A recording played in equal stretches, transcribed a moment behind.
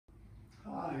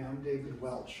Hi, I'm David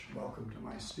Welch. Welcome to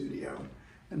my studio,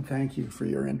 and thank you for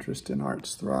your interest in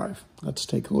Arts Thrive. Let's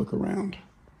take a look around.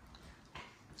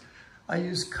 I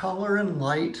use color and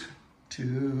light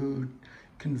to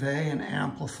convey and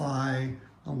amplify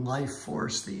the life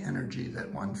force, the energy that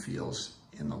one feels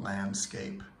in the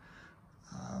landscape,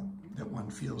 that one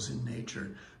feels in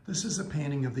nature. This is a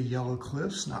painting of the Yellow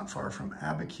Cliffs, not far from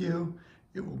Abiquiu.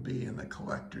 It will be in the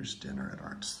collector's dinner at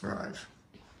Arts Thrive.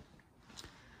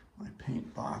 My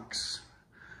paint box.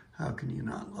 How can you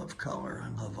not love color?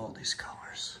 I love all these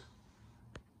colors.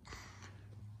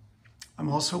 I'm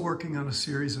also working on a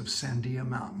series of Sandia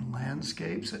Mountain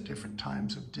landscapes at different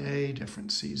times of day,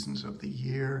 different seasons of the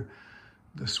year.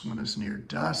 This one is near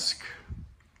dusk.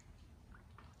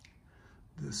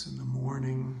 This in the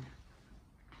morning.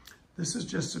 This is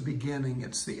just a beginning.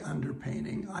 It's the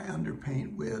underpainting. I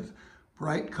underpaint with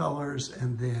bright colors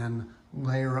and then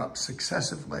layer up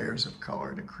successive layers of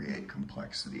color to create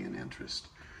complexity and interest.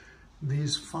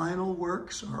 These final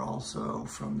works are also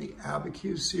from the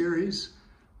Abiquiu series.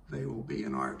 They will be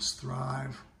in Arts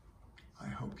Thrive. I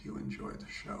hope you enjoy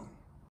the show.